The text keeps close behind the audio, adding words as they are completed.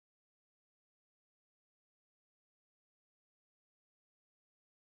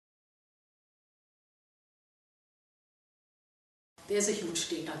there's a huge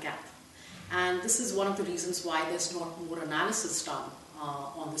data gap. And this is one of the reasons why there's not more analysis done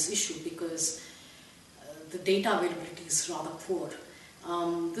on this issue, because the data availability is rather poor.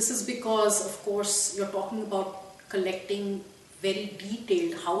 This is because, of course, you're talking about collecting very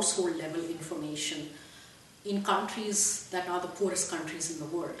detailed household level information in countries that are the poorest countries in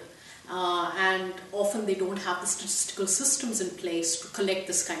the world. And often they don't have the statistical systems in place to collect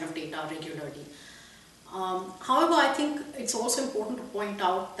this kind of data regularly. However, I think it's also important to point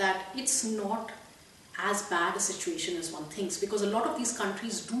out that it's not as bad a situation as one thinks, because a lot of these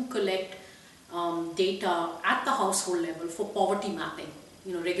countries do collect data at the household level for poverty mapping,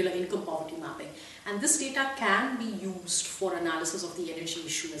 regular income poverty mapping. And this data can be used for analysis of the energy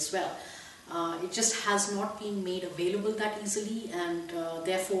issue as well. It just has not been made available that easily, and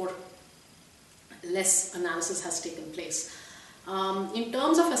therefore less analysis has taken place. In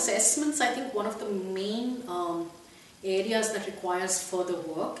terms of assessments, I think one of the main areas that requires further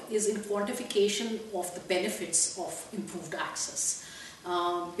work is in quantification of the benefits of improved access.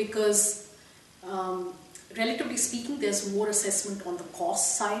 Because relatively speaking, there's more assessment on the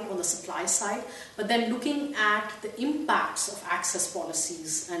cost side, on the supply side, but then looking at the impacts of access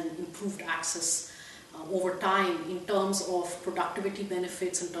policies and improved access over time in terms of productivity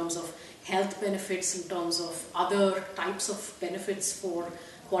benefits, in terms of health benefits, in terms of other types of benefits for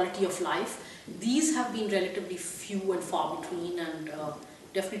quality of life. These have been relatively few and far between, and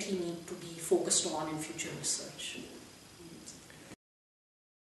definitely need to be focused on in future research.